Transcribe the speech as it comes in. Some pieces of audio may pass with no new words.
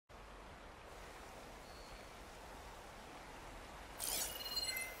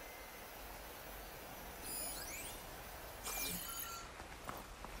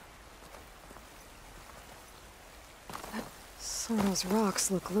Some of those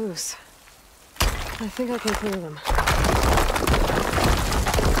rocks look loose. I think I can clear them.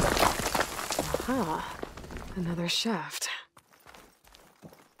 Aha. Another shaft.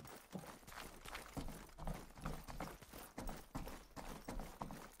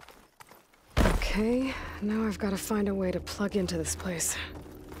 Okay, now I've got to find a way to plug into this place.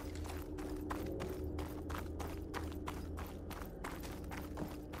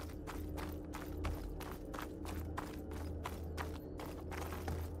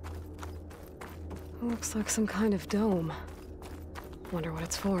 Looks like some kind of dome. Wonder what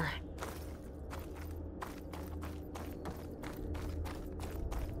it's for.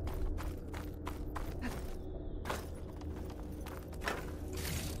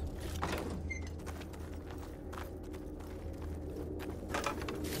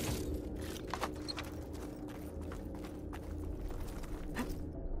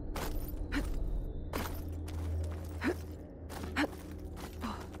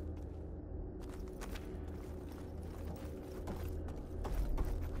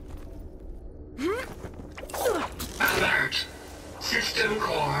 Alert! System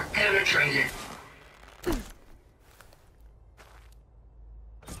core penetrated.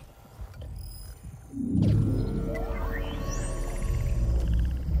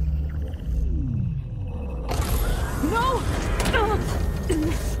 No!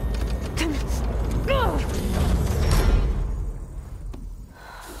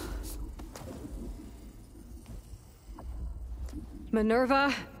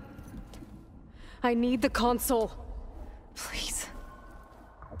 Minerva? I need the console. Please.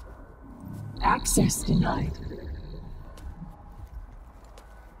 Access denied.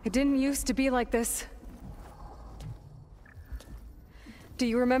 It didn't used to be like this. Do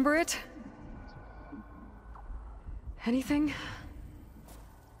you remember it? Anything?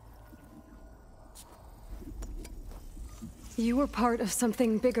 You were part of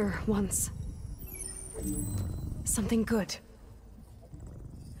something bigger once. Something good.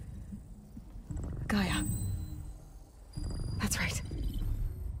 Gaia. That's right.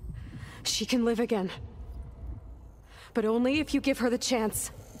 She can live again. But only if you give her the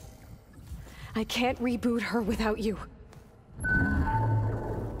chance. I can't reboot her without you.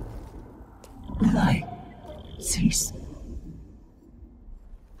 Will I cease?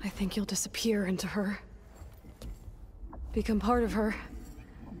 I think you'll disappear into her. Become part of her.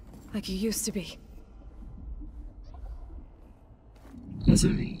 Like you used to be.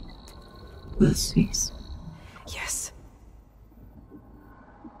 Desiree will cease. Yes.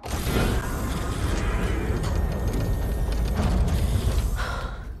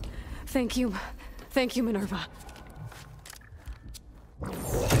 Thank you. Thank you, Minerva.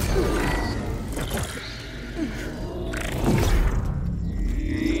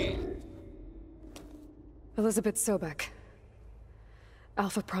 Elizabeth Sobek.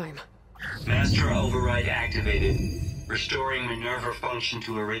 Alpha Prime. Master override activated. Restoring Minerva function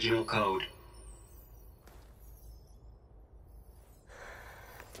to original code.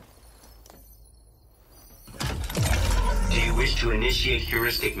 Do you wish to initiate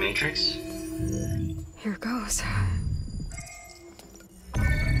heuristic matrix? Here goes.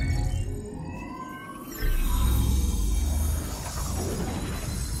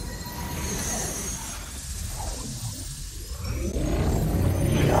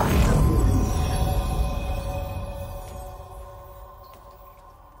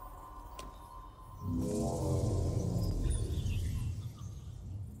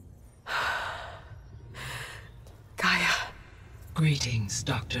 Greetings,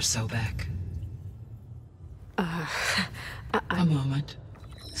 Dr. Sobek. A moment.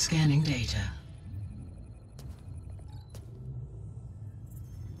 Scanning data.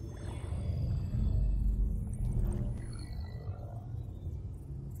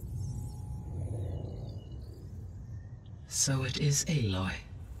 So it is Aloy,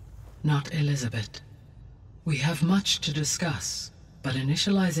 not Elizabeth. We have much to discuss, but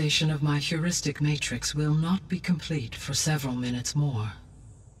initialization of my heuristic matrix will not be complete for several minutes more.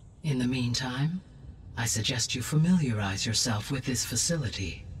 In the meantime, I suggest you familiarize yourself with this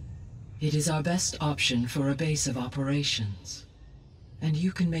facility. It is our best option for a base of operations, and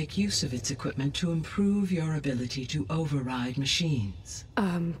you can make use of its equipment to improve your ability to override machines.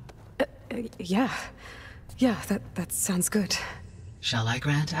 Yeah. Yeah, that sounds good. Shall I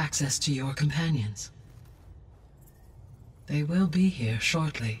grant access to your companions? They will be here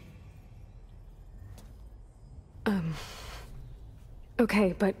shortly.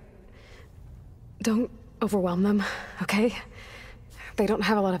 Okay, but don't overwhelm them, okay? They don't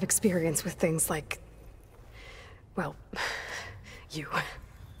have a lot of experience with things like, well, you.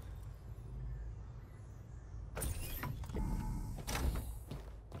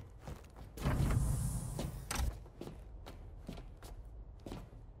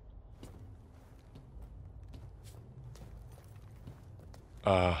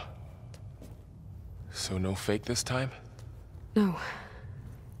 So no fake this time? No.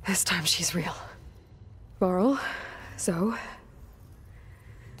 This time she's real. Varl, Zoe.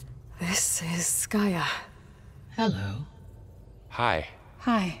 This is Gaia. Hello. Hi.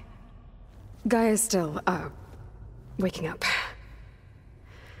 Hi. Gaia's still, waking up.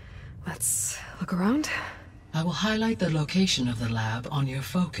 Let's look around. I will highlight the location of the lab on your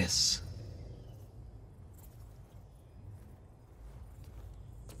focus.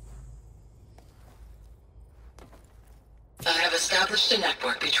 I have established a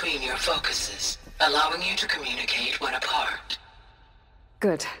network between your focuses, allowing you to communicate when apart.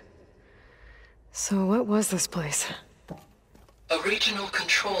 Good. So what was this place? A regional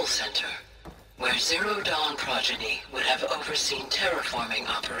control center, where Zero Dawn progeny would have overseen terraforming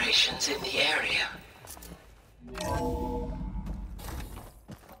operations in the area.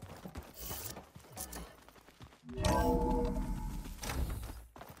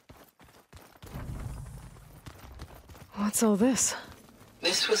 What's all this?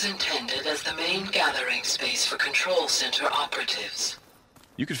 This was intended as the main gathering space for control center operatives.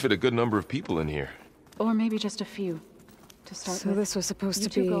 You could fit a good number of people in here. Or maybe just a few. To start So with. this was supposed You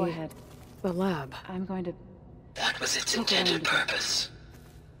to two be go ahead. the lab. I'm going to... That was its Okay. intended purpose.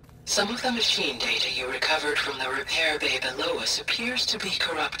 Some of the machine data you recovered from the repair bay below us appears to be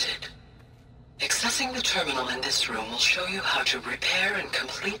corrupted. Accessing the terminal in this room will show you how to repair and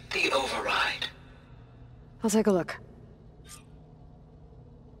complete the override. I'll take a look.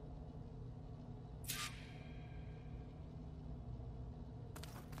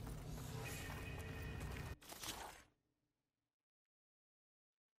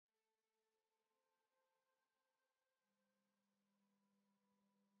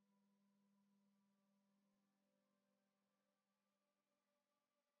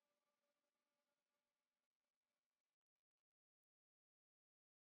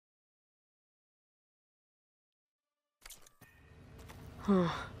 Huh.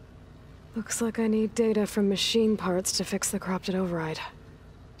 Looks like I need data from machine parts to fix the corrupted override.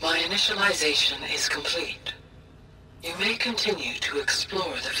 My initialization is complete. You may continue to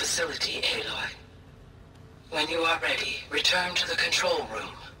explore the facility, Aloy. When you are ready, return to the control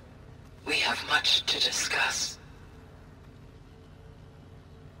room. We have much to discuss.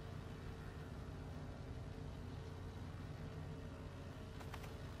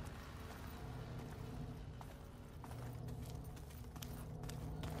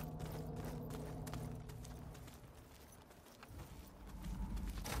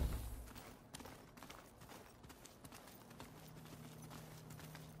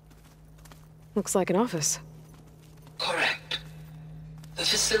 Looks like an office. Correct. The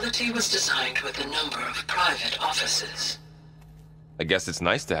facility was designed with a number of private offices. I guess it's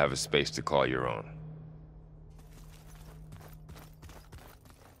nice to have a space to call your own.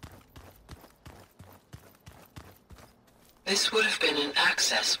 This would have been an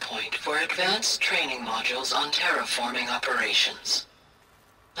access point for advanced training modules on terraforming operations.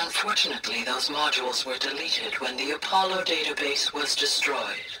 Unfortunately, those modules were deleted when the Apollo database was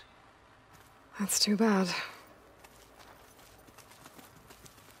destroyed. That's too bad.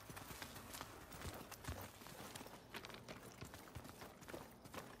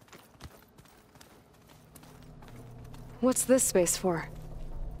 What's this space for?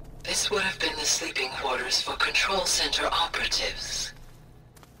 This would have been the sleeping quarters for control center operatives.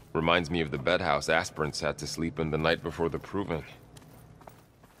 Reminds me of the bedhouse aspirants had to sleep in the night before the proving.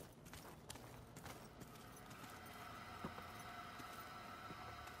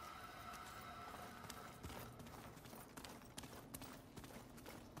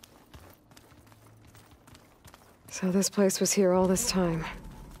 So this place was here all this time.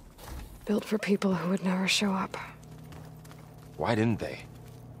 Built for people who would never show up. Why didn't they?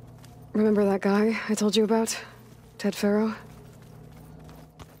 Remember that guy I told you about? Ted Faro?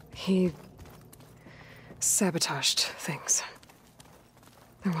 He sabotaged things.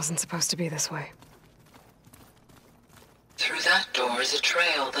 It wasn't supposed to be this way. Through that door is a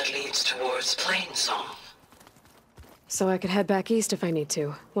trail that leads towards Plainsong. So I could head back east if I need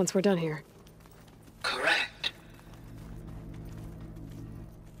to, once we're done here. Correct.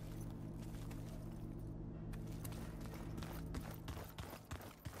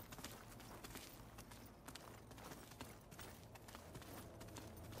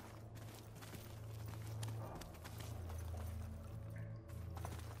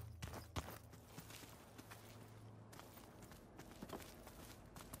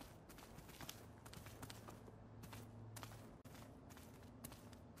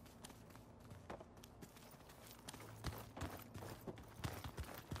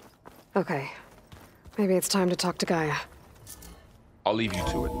 Okay. Maybe it's time to talk to Gaia. I'll I'll leave you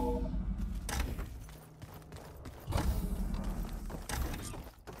to it.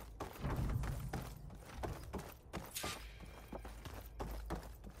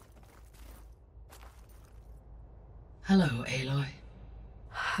 Hello, Aloy.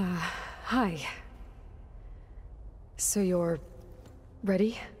 Hi. So you're...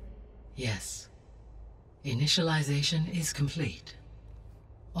 ready? Yes. Initialization is complete.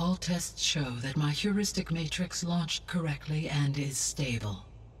 All tests show that my heuristic matrix launched correctly and is stable.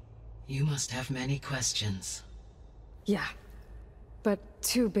 You must have many questions. Yeah. But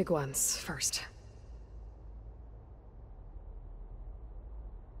two big ones first.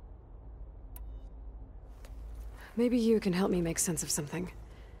 Maybe you can help me make sense of something.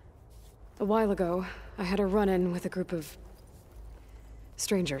 A while ago, I had a run-in with a group of...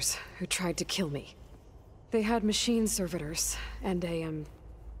 strangers who tried to kill me. They had machine servitors and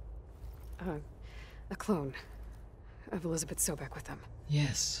a clone of Elizabeth Sobek with them.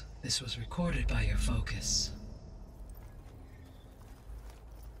 Yes, this was recorded by your focus.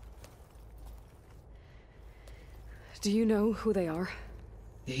 Do you know who they are?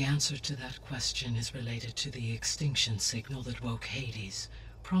 The answer to that question is related to the extinction signal that woke Hades,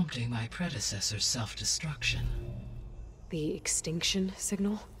 prompting my predecessor's self-destruction. The extinction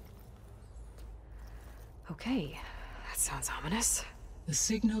signal? Okay, that sounds ominous. The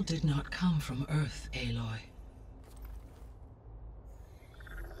signal did not come from Earth, Aloy.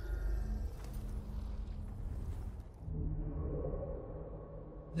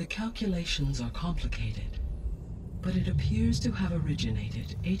 The calculations are complicated, but it appears to have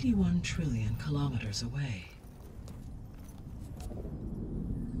originated 81 trillion kilometers away.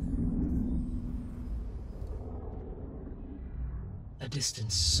 A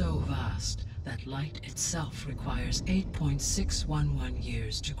distance so vast that light itself requires 8.611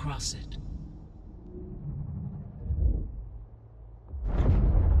 years to cross it.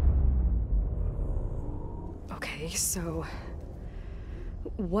 Okay, so...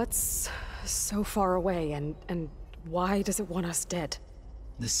 what's so far away, and why does it want us dead?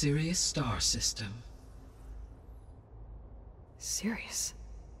 The Sirius star system. Sirius?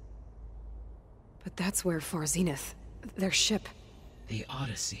 But that's where Far Zenith, their ship... The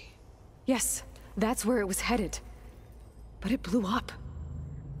Odyssey. Yes, that's where it was headed. But it blew up.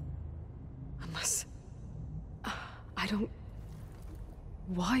 Unless... I don't...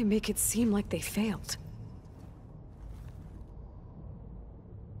 Why make it seem like they failed?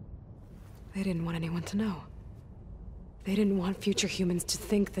 They didn't want anyone to know. They didn't want future humans to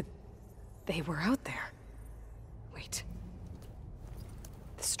think that they were out there. Wait.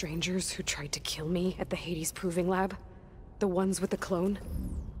 The strangers who tried to kill me at the Hades Proving Lab? The ones with the clone?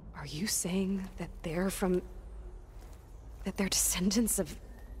 Are you saying that they're from... that they're descendants of...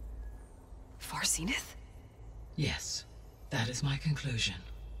 Far Zenith? Yes, that is my conclusion.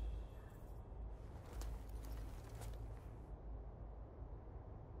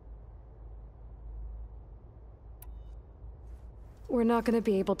 We're not gonna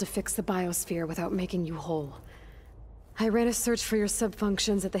be able to fix the biosphere without making you whole. I ran a search for your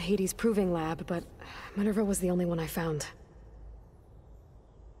subfunctions at the Hades Proving Lab, but Minerva was the only one I found.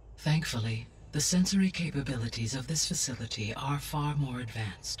 Thankfully, the sensory capabilities of this facility are far more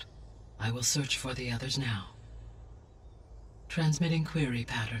advanced. I will search for the others now. Transmitting query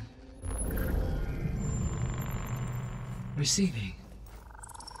pattern. Receiving.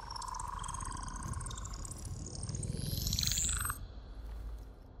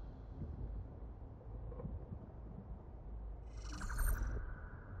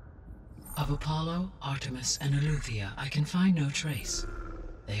 Of Apollo, Artemis, and Eleuthia, I can find no trace.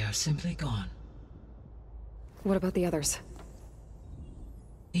 They are simply gone. What about the others?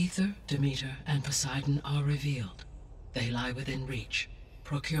 Aether, Demeter, and Poseidon are revealed. They lie within reach,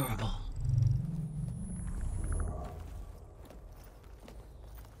 procurable.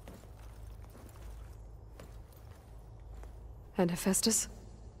 And Hephaestus?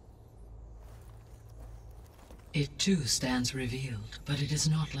 It too stands revealed, but it is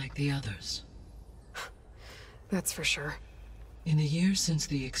not like the others. That's for sure. In the years since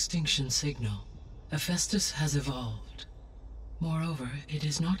the extinction signal, Hephaestus has evolved. Moreover, it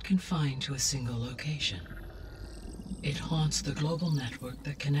is not confined to a single location. It haunts the global network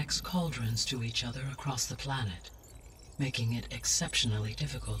that connects cauldrons to each other across the planet, making it exceptionally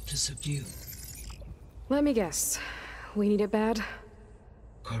difficult to subdue. Let me guess. We need it bad?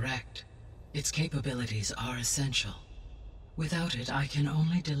 Correct. Its capabilities are essential. Without it, I can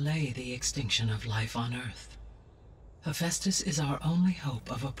only delay the extinction of life on Earth. Hephaestus is our only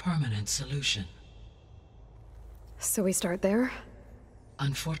hope of a permanent solution. So we start there?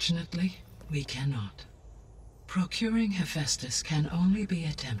 Unfortunately, we cannot. Procuring Hephaestus can only be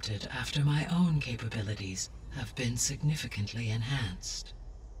attempted after my own capabilities have been significantly enhanced.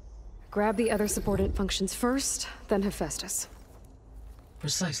 Grab the other subordinate functions first, then Hephaestus.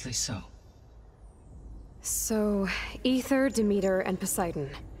 Precisely so. So, Aether, Demeter, and Poseidon.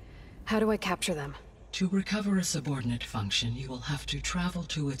 How do I capture them? To recover a subordinate function, you will have to travel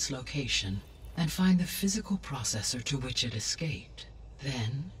to its location and find the physical processor to which it escaped.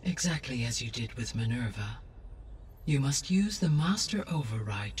 Then, exactly as you did with Minerva, you must use the master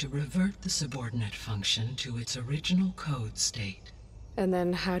override to revert the subordinate function to its original code state. And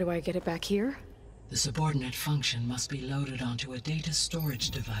then how do I get it back here? The subordinate function must be loaded onto a data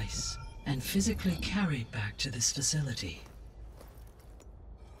storage device and physically carried back to this facility.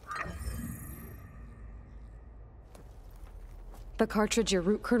 The cartridge your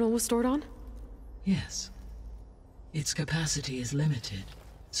root kernel was stored on? Yes. Its capacity is limited,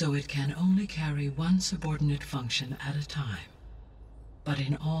 so it can only carry one subordinate function at a time. But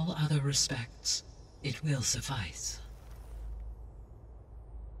in all other respects, it will suffice.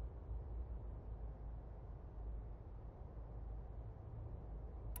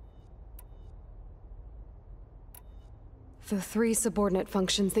 The 3 subordinate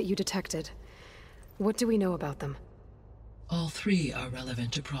functions that you detected. What do we know about them? All 3 are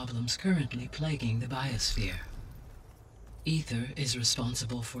relevant to problems currently plaguing the biosphere. Aether is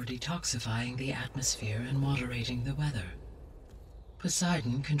responsible for detoxifying the atmosphere and moderating the weather.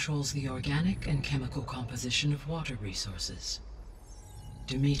 Poseidon controls the organic and chemical composition of water resources.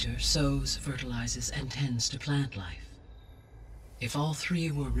 Demeter sows, fertilizes, and tends to plant life. If all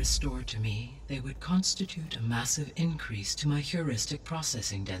 3 were restored to me, they would constitute a massive increase to my heuristic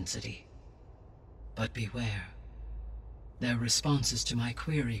processing density. But beware. Their responses to my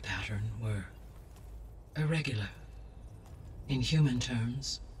query pattern were irregular. In human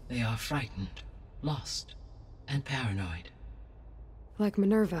terms, they are frightened, lost, and paranoid. Like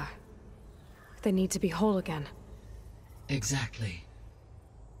Minerva. They need to be whole again. Exactly.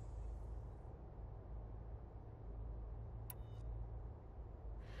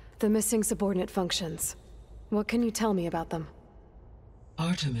 The missing subordinate functions. What can you tell me about them?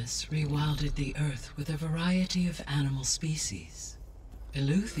 Artemis rewilded the Earth with a variety of animal species.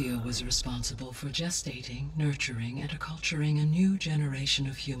 Eleuthia was responsible for gestating, nurturing, and acculturating a new generation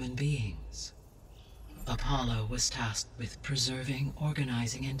of human beings. Apollo was tasked with preserving,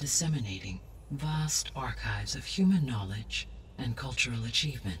 organizing, and disseminating vast archives of human knowledge and cultural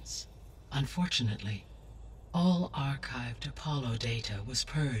achievements. Unfortunately, all archived Apollo data was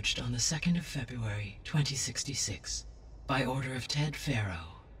purged on the 2nd of February, 2066, by order of Ted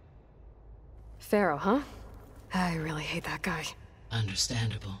Faro. Faro, huh? I really hate that guy.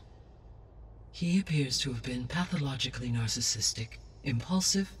 Understandable. He appears to have been pathologically narcissistic,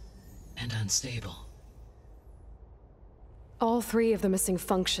 impulsive, and unstable. All 3 of the missing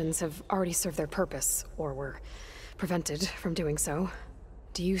functions have already served their purpose, or were prevented from doing so.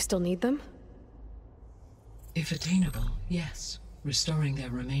 Do you still need them? If attainable, yes. Restoring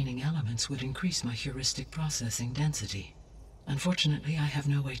their remaining elements would increase my heuristic processing density. Unfortunately, I have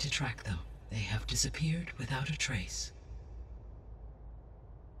no way to track them. They have disappeared without a trace.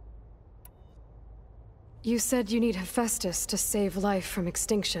 You said you need Hephaestus to save life from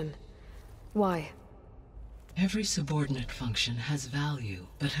extinction. Why? Every subordinate function has value,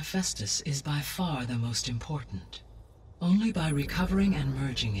 but Hephaestus is by far the most important. Only by recovering and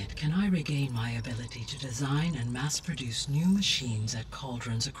merging it can I regain my ability to design and mass-produce new machines at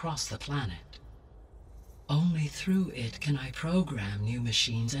cauldrons across the planet. Only through it can I program new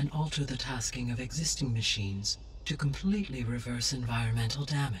machines and alter the tasking of existing machines to completely reverse environmental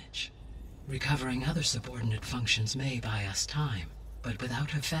damage. Recovering other subordinate functions may buy us time, but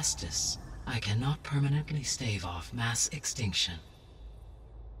without Hephaestus, I cannot permanently stave off mass extinction.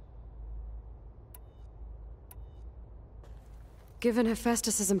 Given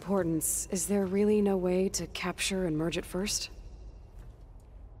Hephaestus's importance, is there really no way to capture and merge it first?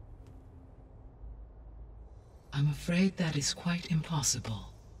 I'm afraid that is quite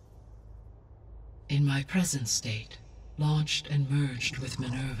impossible. In my present state, launched and merged with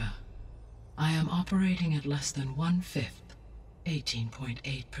Minerva, I am operating at less than 1/5,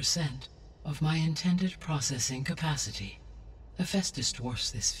 18.8%, of my intended processing capacity. Hephaestus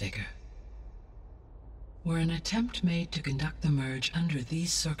dwarfs this figure. Were an attempt made to conduct the merge under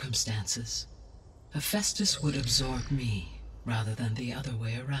these circumstances, Hephaestus would absorb me, rather than the other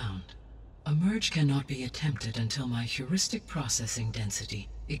way around. A merge cannot be attempted until my heuristic processing density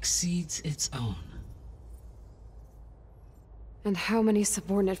exceeds its own. And how many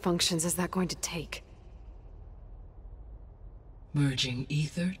subordinate functions is that going to take? Merging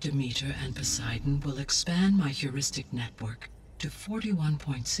Aether, Demeter, and Poseidon will expand my heuristic network to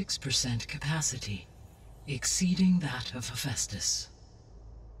 41.6% capacity, exceeding that of Hephaestus.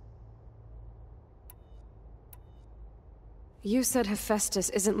 You said Hephaestus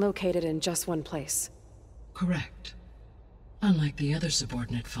isn't located in just one place. Correct. Unlike the other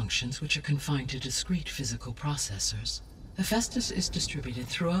subordinate functions, which are confined to discrete physical processors, Hephaestus is distributed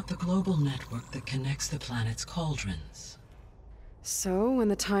throughout the global network that connects the planet's cauldrons. So, when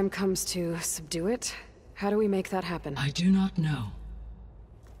the time comes to subdue it, how do we make that happen? I do not know.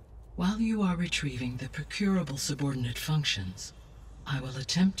 While you are retrieving the procurable subordinate functions, I will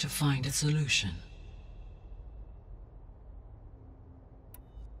attempt to find a solution.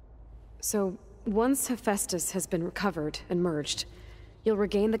 So, once Hephaestus has been recovered and merged, you'll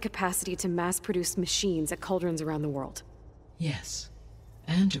regain the capacity to mass-produce machines at cauldrons around the world. Yes,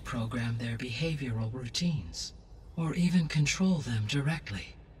 and to program their behavioral routines, or even control them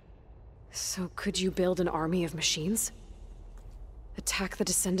directly. So could you build an army of machines? Attack the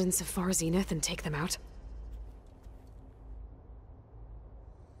descendants of Far Zenith and take them out?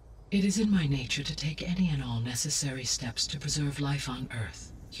 It is in my nature to take any and all necessary steps to preserve life on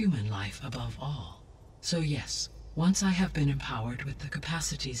Earth, human life above all. So yes, once I have been empowered with the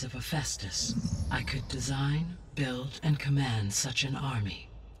capacities of Hephaestus, I could design, build, and command such an army.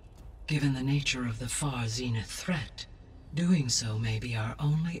 Given the nature of the Far Zenith threat, doing so may be our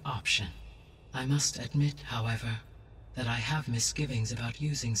only option. I must admit, however, that I have misgivings about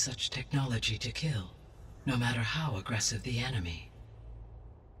using such technology to kill, no matter how aggressive the enemy.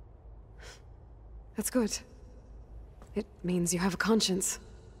 That's good. It means you have a conscience.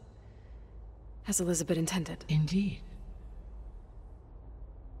 As Elizabeth intended. Indeed.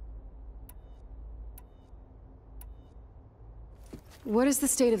 What is the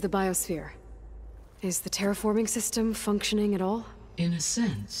state of the biosphere? Is the terraforming system functioning at all? In a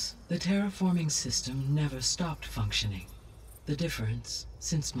sense, the terraforming system never stopped functioning. The difference,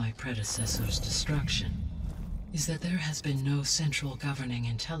 since my predecessor's destruction, is that there has been no central governing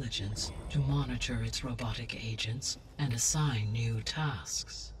intelligence to monitor its robotic agents and assign new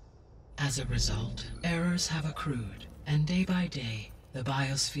tasks. As a result, errors have accrued, and day by day, the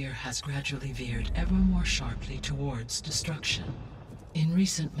biosphere has gradually veered ever more sharply towards destruction. In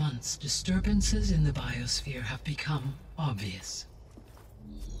recent months, disturbances in the biosphere have become obvious.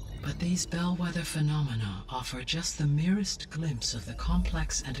 But these bellwether phenomena offer just the merest glimpse of the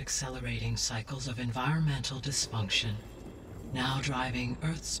complex and accelerating cycles of environmental dysfunction, now driving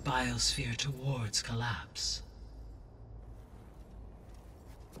Earth's biosphere towards collapse.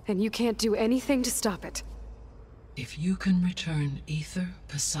 And you can't do anything to stop it? If you can return Aether,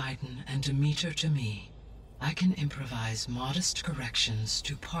 Poseidon, and Demeter to me, I can improvise modest corrections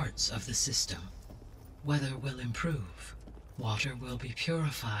to parts of the system. Weather will improve, water will be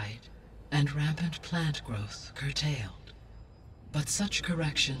purified, and rampant plant growth curtailed. But such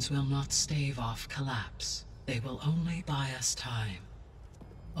corrections will not stave off collapse. They will only buy us time.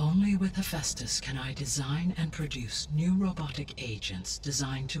 Only with Hephaestus can I design and produce new robotic agents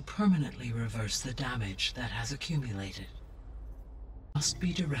designed to permanently reverse the damage that has accumulated. Must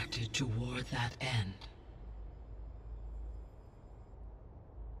be directed toward that end.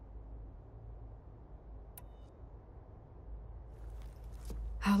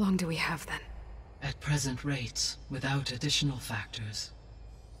 How long do we have then? At present rates, without additional factors,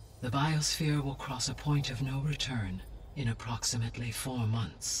 the biosphere will cross a point of no return in approximately 4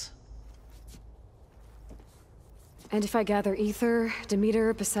 months. And if I gather Aether,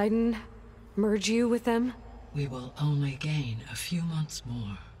 Demeter, Poseidon, merge you with them? We will only gain a few months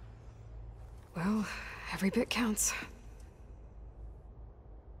more. Well, every bit counts.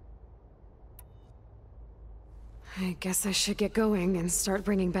 I guess I should get going and start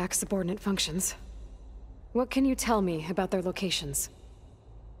bringing back subordinate functions. What can you tell me about their locations?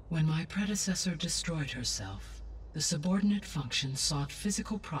 When my predecessor destroyed herself, the subordinate functions sought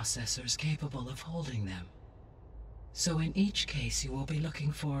physical processors capable of holding them. So in each case you will be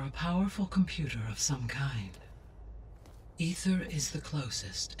looking for a powerful computer of some kind. Aether is the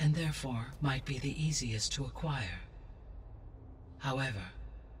closest, and therefore might be the easiest to acquire. However,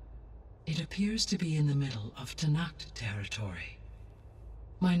 it appears to be in the middle of Tenakth territory.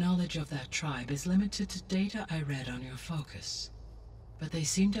 My knowledge of that tribe is limited to data I read on your focus, but they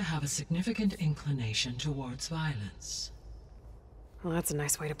seem to have a significant inclination towards violence. Well, that's a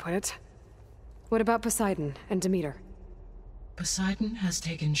nice way to put it. What about Poseidon and Demeter? Poseidon has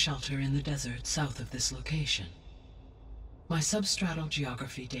taken shelter in the desert south of this location. My substratal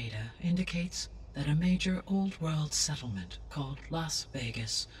geography data indicates that a major old-world settlement called Las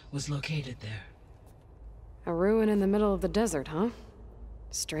Vegas was located there. A ruin in the middle of the desert, huh?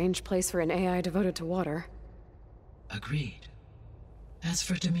 Strange place for an AI devoted to water. Agreed. As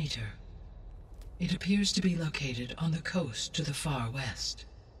for Demeter, it appears to be located on the coast to the far west.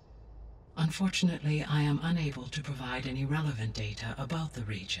 Unfortunately, I am unable to provide any relevant data about the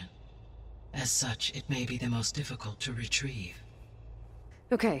region. As such, it may be the most difficult to retrieve.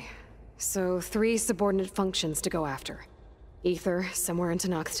 Okay, so 3 subordinate functions to go after. Aether, somewhere in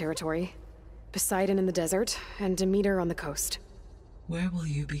Tenakth's territory. Poseidon in the desert, and Demeter on the coast. Where will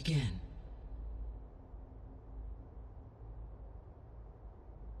you begin?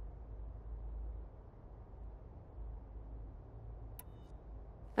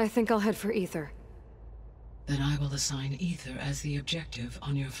 I think I'll head for Aether. Then I will assign Aether as the objective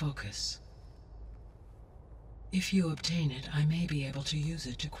on your focus. If you obtain it, I may be able to use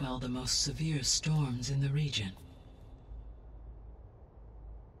it to quell the most severe storms in the region.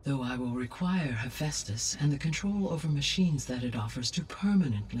 Though I will require Hephaestus and the control over machines that it offers to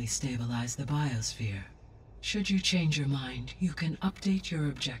permanently stabilize the biosphere. Should you change your mind, you can update your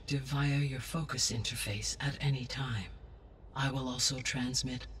objective via your focus interface at any time. I will also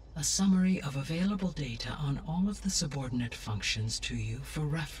transmit a summary of available data on all of the subordinate functions to you for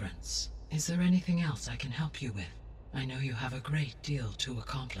reference. Is there anything else I can help you with? I know you have a great deal to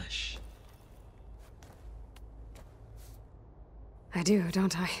accomplish. I do,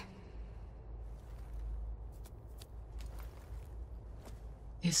 don't I?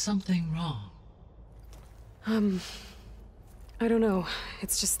 Is something wrong? I don't know.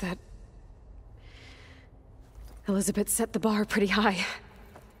 It's just that Elizabeth set the bar pretty high.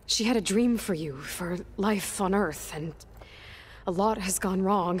 She had a dream for you, for life on Earth, and a lot has gone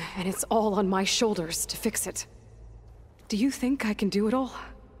wrong, and it's all on my shoulders to fix it. Do you think I can do it all?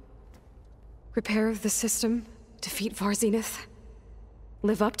 Repair the system, defeat Varzenith,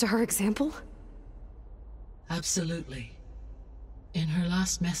 live up to her example? Absolutely. In her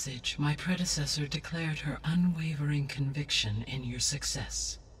last message, my predecessor declared her unwavering conviction in your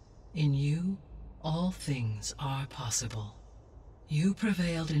success. In you, all things are possible. You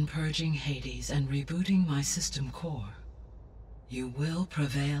prevailed in purging Hades and rebooting my system core. You will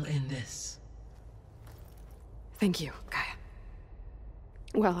prevail in this. Thank you, Gaia.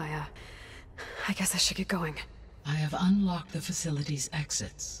 Well, I guess I should get going. I have unlocked the facility's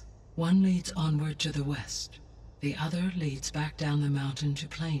exits. One leads onward to the west. The other leads back down the mountain to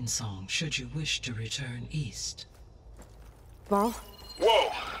Plainsong, should you wish to return east. Varl?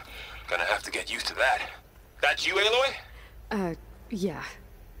 Whoa! Gonna have to get used to that. That's you, Aloy? Yeah.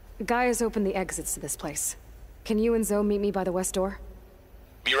 Gaia's opened the exits to this place. Can you and Zoe meet me by the west door?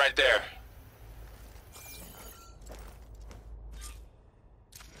 Be right there.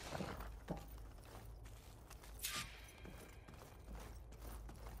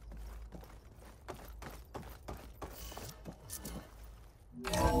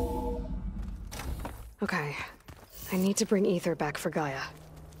 Okay. I need to bring Aether back for Gaia.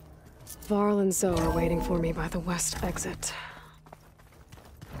 Varl and Zoe are waiting for me by the west exit.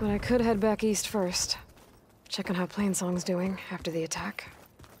 But I could head back east first. Check on how Plainsong's doing after the attack.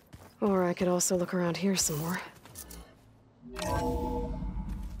 Or I could also look around here some more.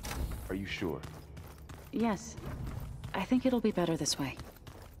 Are you sure? Yes. I think it'll be better this way.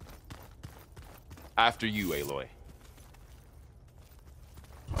 After you, Aloy.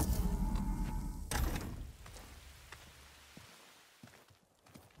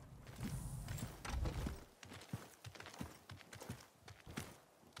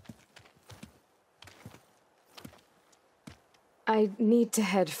 I need to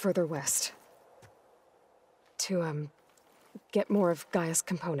head further west. To, get more of Gaia's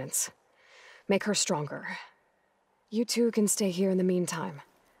components. Make her stronger. You two can stay here in the meantime,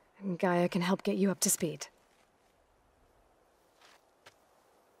 and Gaia can help get you up to speed.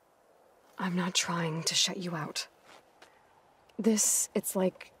 I'm not trying to shut you out. It's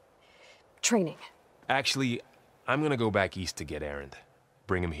like training. Actually, I'm gonna go back east to get Erend.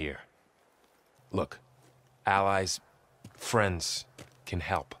 Bring him here. Look, allies, friends can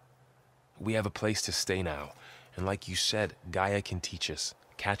help. We have a place to stay now, and like you said, Gaia can teach us,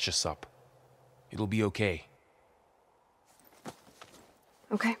 catch us up. It'll be okay.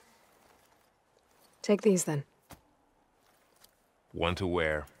 Okay. Take these then. One to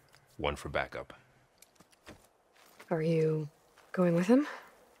wear, one for backup. Are you going with him?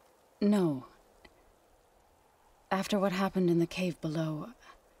 No. After what happened in the cave below,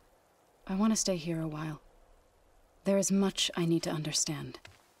 I want to stay here a while. There is much I need to understand.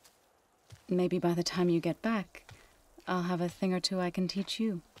 Maybe by the time you get back, I'll have a thing or two I can teach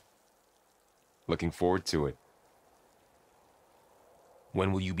you. Looking forward to it.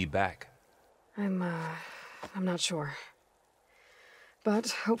 When will you be back? I'm, I'm not sure.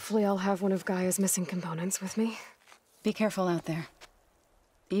 But hopefully I'll have one of Gaia's missing components with me. Be careful out there.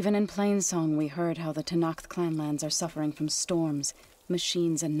 Even in Plainsong, we heard how the Tenakth clanlands are suffering from storms,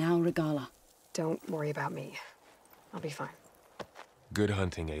 machines, and now Regalla. Don't worry about me. I'll be fine. Good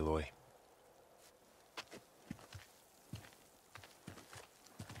hunting, Aloy.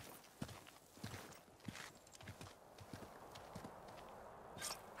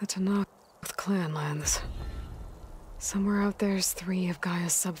 The Tenakth clanlands. Somewhere out there's 3 of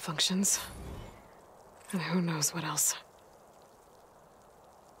Gaia's subfunctions. And who knows what else.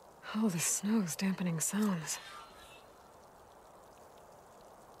 Oh, the snow's dampening sounds.